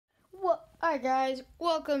Alright guys,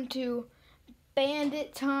 welcome to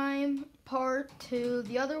Bandit Time Part 2.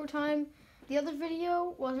 The other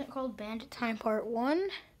video wasn't called Bandit Time Part 1,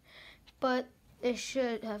 but it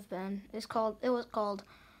should have been. It was called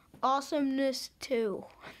Awesomeness 2.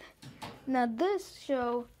 Now this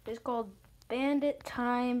show is called Bandit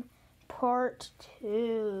Time Part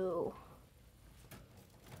 2.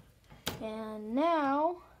 And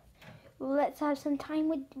now, let's have some time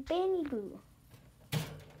with Bandit Boo.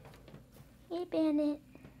 Hey Bandit,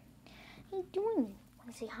 how you doing?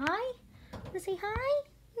 Wanna say hi? It's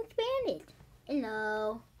Bandit.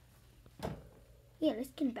 Hello. Yeah, let's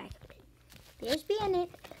get him back a bit. There's Bandit,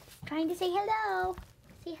 trying to say hello.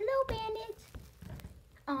 Say hello, Bandit.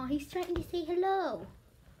 Oh, he's trying to say hello.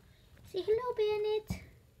 Say hello, Bandit.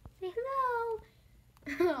 Say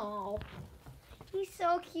hello. Oh, he's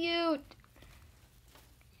so cute.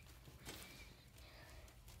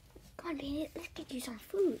 Come on, Bandit, let's get you some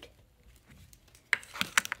food.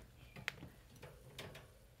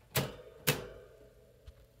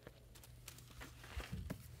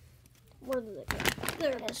 Where did it go?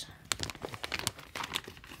 There it is.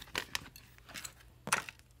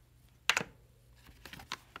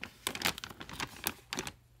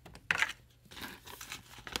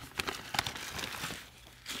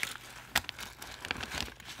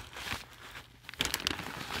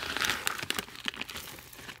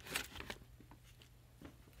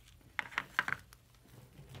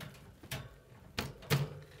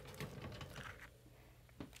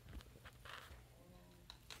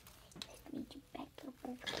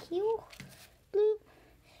 You, Bloop.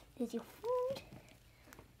 There's your food.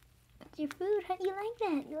 That's your food. How do you like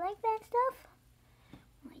that? You like that stuff?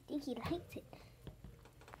 Well, I think he likes it.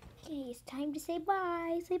 Okay, it's time to say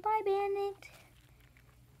bye. Say bye, Bandit.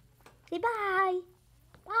 Say bye.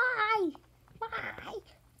 Bye. Bye.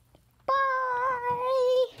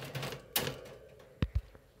 Bye.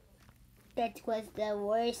 That was the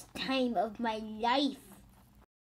worst time of my life.